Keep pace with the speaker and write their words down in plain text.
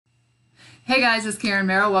Hey guys, it's Karen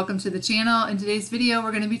Merrill. Welcome to the channel. In today's video,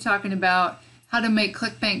 we're going to be talking about how to make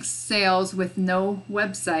Clickbank sales with no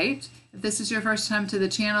website. If this is your first time to the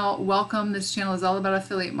channel, welcome. This channel is all about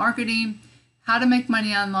affiliate marketing, how to make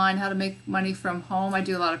money online, how to make money from home. I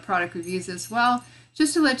do a lot of product reviews as well,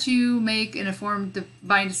 just to let you make an informed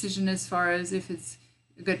buying decision as far as if it's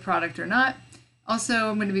a good product or not. Also,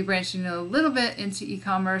 I'm going to be branching a little bit into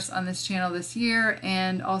e-commerce on this channel this year,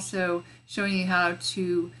 and also showing you how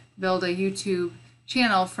to build a YouTube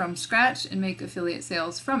channel from scratch and make affiliate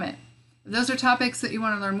sales from it. If those are topics that you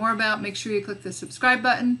want to learn more about, make sure you click the subscribe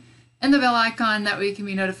button and the bell icon. That way you can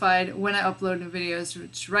be notified when I upload new videos,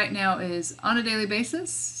 which right now is on a daily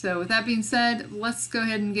basis. So with that being said, let's go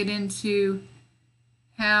ahead and get into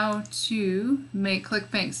how to make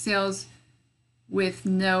Clickbank sales with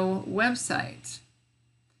no website.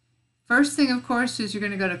 First thing, of course, is you're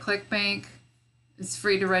going to go to Clickbank. It's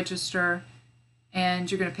free to register,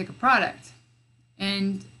 and you're going to pick a product.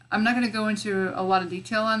 And I'm not going to go into a lot of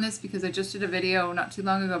detail on this because I just did a video not too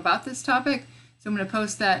long ago about this topic, so I'm going to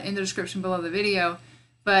post that in the description below the video.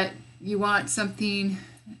 But you want something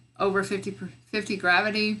over 50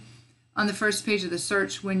 gravity on the first page of the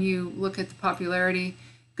search when you look at the popularity.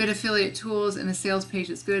 Good affiliate tools, and the sales page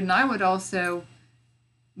is good. And I would also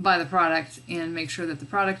buy the product and make sure that the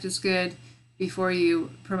product is good before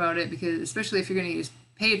you promote it, because especially if you're going to use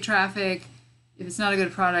paid traffic, if it's not a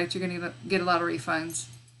good product, you're going to get a lot of refunds.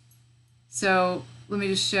 So let me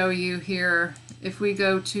just show you here. If we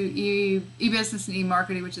go to e-business and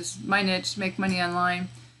e-marketing, which is my niche, make money online,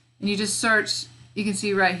 and you just search, you can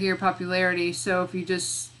see right here popularity. So if you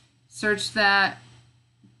just search that,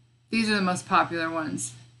 these are the most popular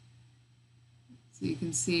ones. So you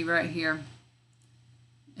can see right here.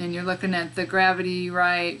 And you're looking at the gravity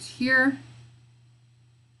right here.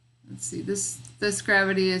 Let's see, this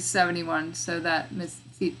gravity is 71, so that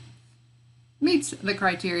meets the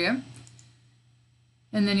criteria.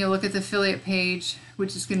 And then you'll look at the affiliate page,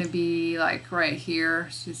 which is going to be like right here.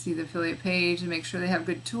 So you see the affiliate page and make sure they have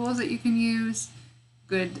good tools that you can use,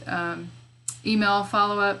 good email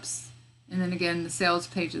follow-ups, and then again the sales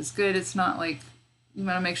page is good. It's not like, you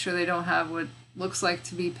want to make sure they don't have what looks like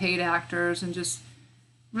to be paid actors and just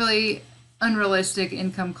really unrealistic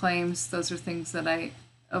income claims. Those are things that I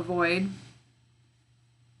avoid,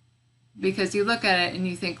 because you look at it and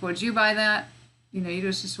you think, would you buy that? You know, you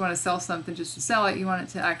just want to sell something just to sell it. You want it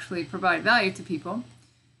to actually provide value to people.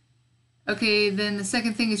 Okay, then the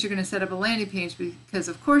second thing is you're going to set up a landing page, because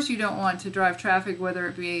of course you don't want to drive traffic, whether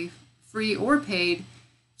it be free or paid,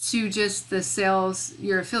 to just the sales,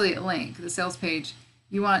 your affiliate link, the sales page.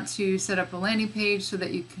 You want to set up a landing page so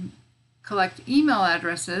that you can collect email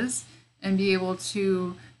addresses and be able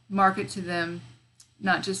to market to them,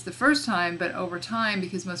 not just the first time, but over time,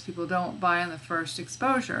 because most people don't buy on the first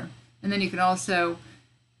exposure. And then you can also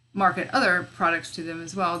market other products to them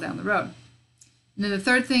as well down the road. And then the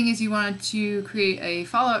third thing is you want to create a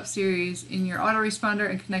follow-up series in your autoresponder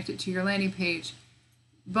and connect it to your landing page.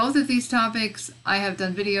 Both of these topics I have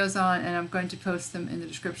done videos on, and I'm going to post them in the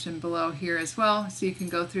description below here as well, so you can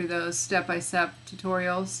go through those step-by-step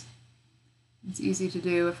tutorials. It's easy to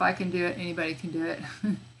do. If I can do it, anybody can do it.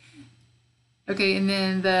 Okay, and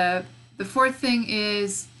then the fourth thing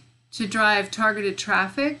is to drive targeted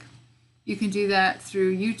traffic. You can do that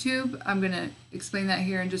through YouTube. I'm going to explain that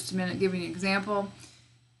here in just a minute, giving an example.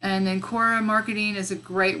 And then Quora marketing is a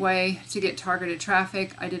great way to get targeted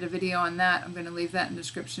traffic. I did a video on that. I'm going to leave that in the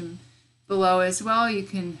description below as well. You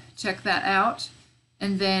can check that out.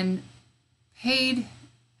 And then paid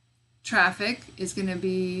traffic is going to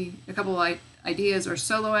be a couple of ideas, or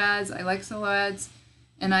solo ads. I like solo ads,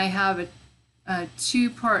 and I have a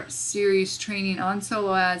two-part series training on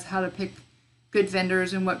solo ads, how to pick good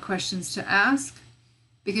vendors and what questions to ask,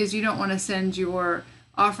 because you don't want to send your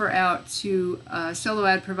offer out to a solo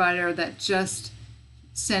ad provider that just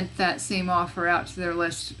sent that same offer out to their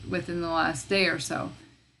list within the last day or so.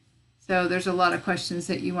 So there's a lot of questions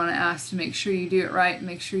that you want to ask to make sure you do it right and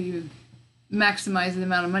make sure you maximize the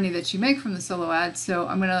amount of money that you make from the solo ads. So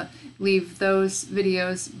I'm going to leave those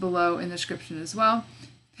videos below in the description as well.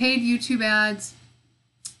 Paid YouTube ads,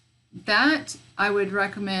 that I would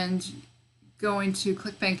recommend going to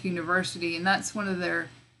Clickbank University, and that's one of their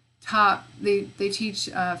top, they teach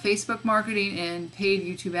Facebook marketing and paid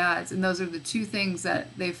YouTube ads, and those are the two things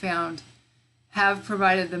that they found have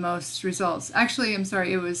provided the most results. Actually, I'm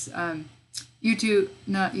sorry, it was Instagram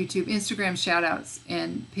shoutouts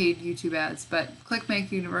and paid YouTube ads, but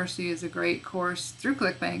Clickbank University is a great course through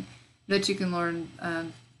Clickbank that you can learn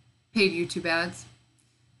paid YouTube ads.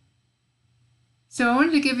 So I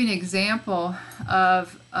wanted to give you an example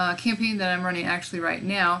of a campaign that I'm running actually right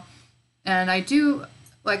now. And I do,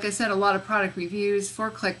 like I said, a lot of product reviews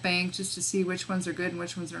for Clickbank just to see which ones are good and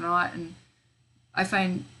which ones are not. And I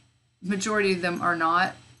find majority of them are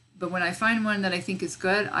not. But when I find one that I think is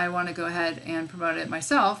good, I want to go ahead and promote it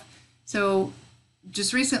myself. So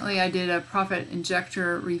just recently I did a profit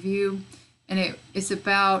injector review, and it's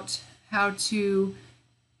about how to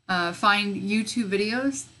find YouTube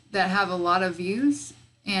videos that have a lot of views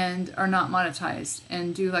and are not monetized,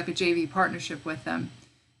 and do like a JV partnership with them.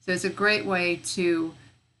 So it's a great way to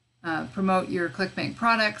promote your Clickbank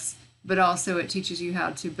products, but also it teaches you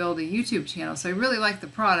how to build a YouTube channel. So I really like the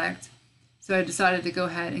product, so I decided to go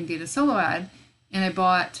ahead and get a solo ad, and I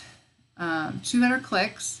bought 200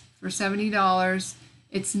 clicks for $70.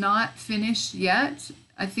 It's not finished yet.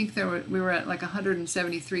 I think we were at like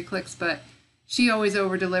 173 clicks, but she always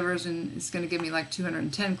over delivers and it's going to give me like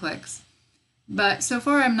 210 clicks. But so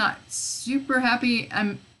far I'm not super happy.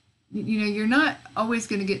 You're not always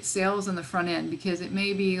going to get sales on the front end because it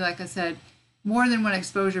may be, like I said, more than one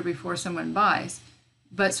exposure before someone buys.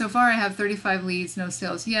 But so far I have 35 leads, no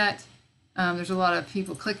sales yet. There's a lot of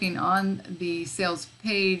people clicking on the sales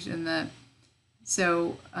page, and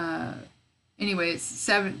anyway, it's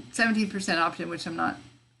 17% opt-in, which I'm not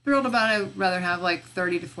thrilled about. I'd rather have like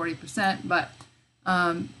 30 to 40%, but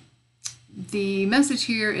the message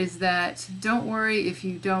here is that don't worry if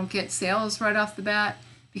you don't get sales right off the bat,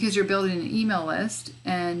 because you're building an email list,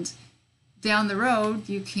 and down the road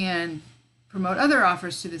you can promote other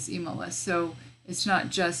offers to this email list. So it's not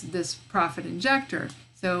just this profit injector.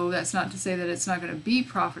 So that's not to say that it's not going to be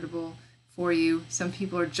profitable for you. Some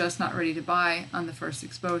people are just not ready to buy on the first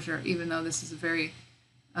exposure, even though this is a very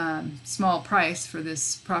small price for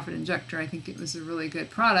this profit injector. I think it was a really good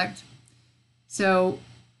product. So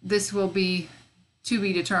this will be to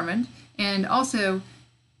be determined. And also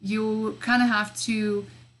you kind of have to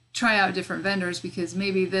try out different vendors, because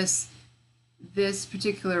maybe this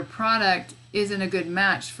particular product isn't a good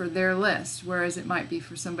match for their list, whereas it might be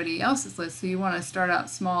for somebody else's list. So you want to start out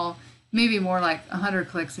small, maybe more like 100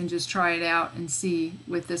 clicks, and just try it out and see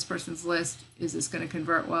with this person's list, is this going to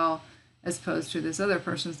convert well as opposed to this other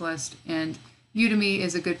person's list. And Udemy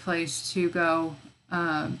is a good place to go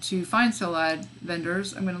to find solo ad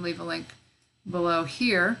vendors. I'm going to leave a link below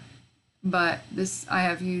here, but I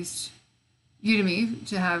have used Udemy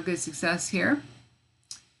to have good success here.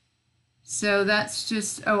 So that's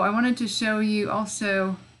just, I wanted to show you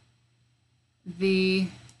also before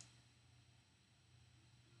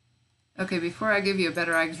I give you a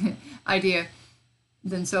better idea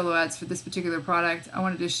than solo ads for this particular product, I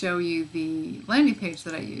wanted to show you the landing page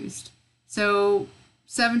that I used. So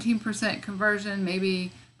 17% conversion,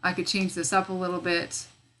 maybe I could change this up a little bit.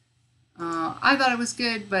 I thought it was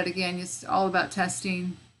good, but again, it's all about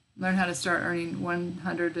testing. Learn how to start earning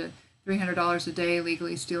 $100 to $300 a day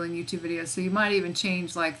legally stealing YouTube videos. So you might even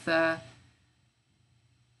change like the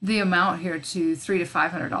amount here to $300 to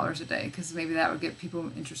 $500 a day, because maybe that would get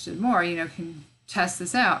people interested more. Can test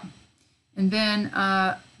this out. And then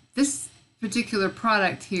this particular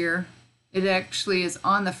product here, it actually is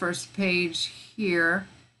on the first page here.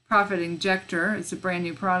 Profit Injector. It's a brand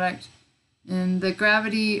new product, and the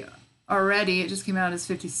gravity already, it just came out as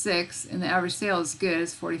 56, and the average sale is good,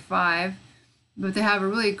 it's 45. But they have a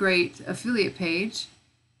really great affiliate page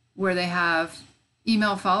where they have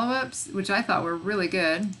email follow-ups, which I thought were really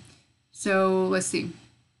good. So let's see.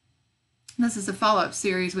 This is a follow-up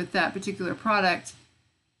series with that particular product.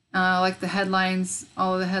 Like the headlines,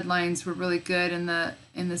 all of the headlines were really good, and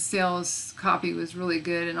the sales copy was really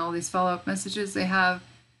good, and all these follow-up messages, they have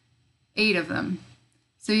 8 of them.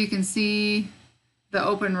 So you can see the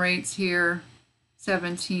open rates here.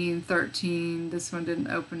 17, 13, this one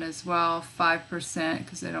didn't open as well, 5%,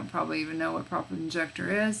 because they don't probably even know what profit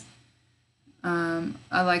injector is. I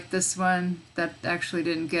like this one that actually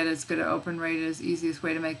didn't get as good an open rate as Easiest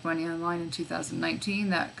Way to Make Money Online in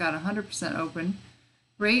 2019. That got 100% open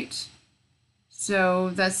rate.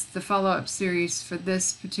 So that's the follow-up series for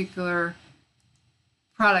this particular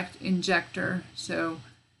product injector. So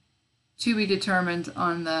to be determined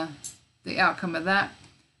on the outcome of that.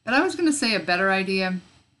 But I was going to say a better idea,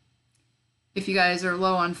 if you guys are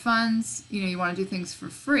low on funds, you want to do things for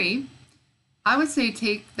free, I would say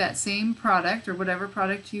take that same product or whatever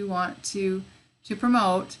product you want to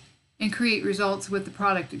promote and create results with the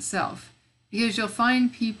product itself. Because you'll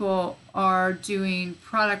find people are doing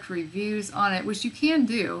product reviews on it, which you can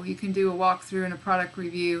do. You can do a walkthrough and a product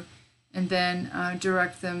review, and then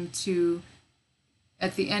direct them to,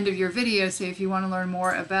 at the end of your video, say if you want to learn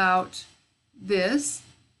more about this,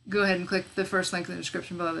 go ahead and click the first link in the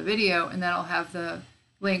description below the video, and that'll have the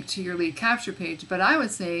link to your lead capture page. But I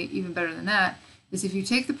would say even better than that is if you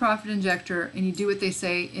take the profit injector and you do what they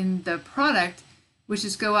say in the product, which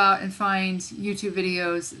is go out and find YouTube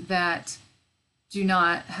videos that do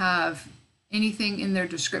not have anything in their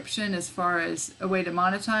description as far as a way to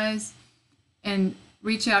monetize, and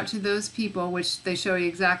reach out to those people, which they show you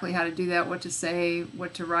exactly how to do that, what to say,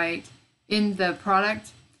 what to write in the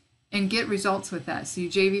product, and get results with that. So you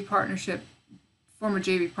JV partnership, form a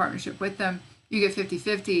JV partnership with them, you get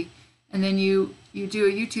 50-50, and then you do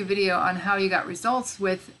a YouTube video on how you got results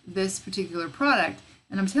with this particular product.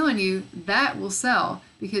 And I'm telling you, that will sell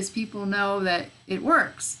because people know that it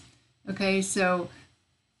works. Okay, so,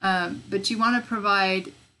 but you want to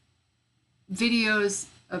provide videos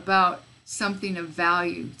about something of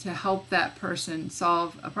value to help that person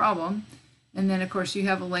solve a problem. And then, of course, you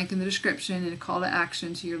have a link in the description and a call to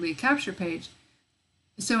action to your lead capture page.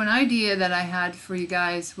 So an idea that I had for you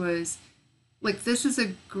guys was, like, this is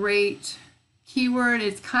a great keyword.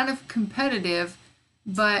 It's kind of competitive,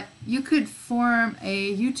 but you could form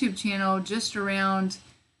a YouTube channel just around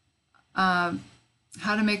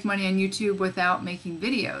how to make money on YouTube without making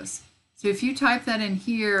videos. So if you type that in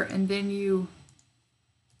here and then you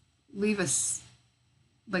leave us,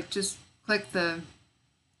 like, just click the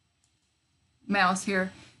mouse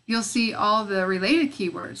here, you'll see all the related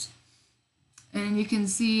keywords. And you can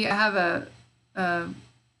see I have a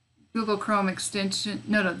Google Chrome extension.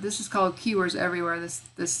 No, this is called Keywords Everywhere,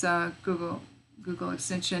 this Google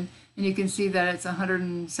extension. And you can see that it's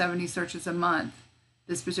 170 searches a month,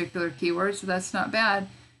 this particular keyword, so that's not bad.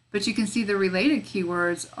 But you can see the related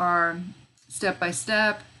keywords are step by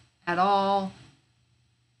step, at all,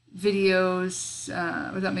 videos,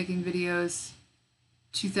 without making videos,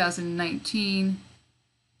 2019.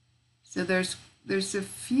 So there's a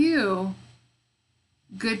few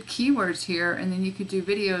good keywords here, and then you could do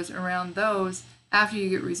videos around those after you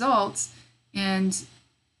get results and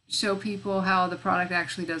show people how the product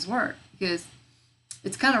actually does work, because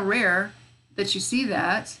it's kind of rare that you see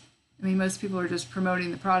that. I mean, most people are just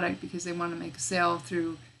promoting the product because they want to make a sale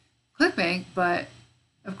through Clickbank, but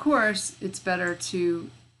of course it's better to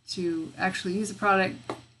actually use the product,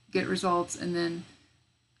 get results, and then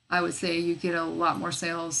I would say you get a lot more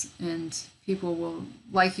sales and people will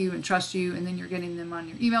like you and trust you, and then you're getting them on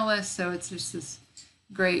your email list. So it's just this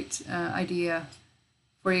great idea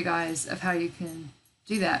for you guys of how you can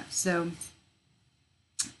do that. So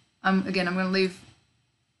again, I'm going to leave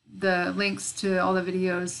the links to all the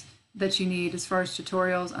videos that you need as far as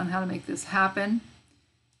tutorials on how to make this happen.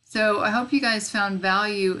 So I hope you guys found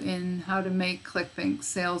value in how to make Clickbank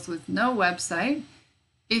sales with no website.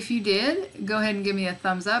 If you did, go ahead and give me a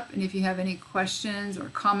thumbs up. And if you have any questions or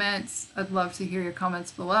comments, I'd love to hear your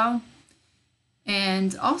comments below.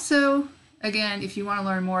 And also, again, if you want to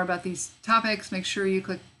learn more about these topics, make sure you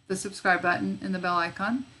click the subscribe button and the bell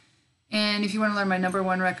icon. And if you want to learn my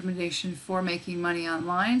 #1 recommendation for making money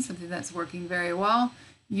online, something that's working very well,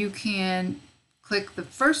 you can click the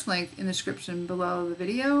first link in the description below the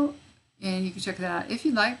video, and you can check that out if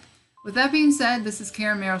you'd like. With that being said, this is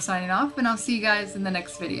Karen Merrill signing off, and I'll see you guys in the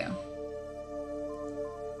next video.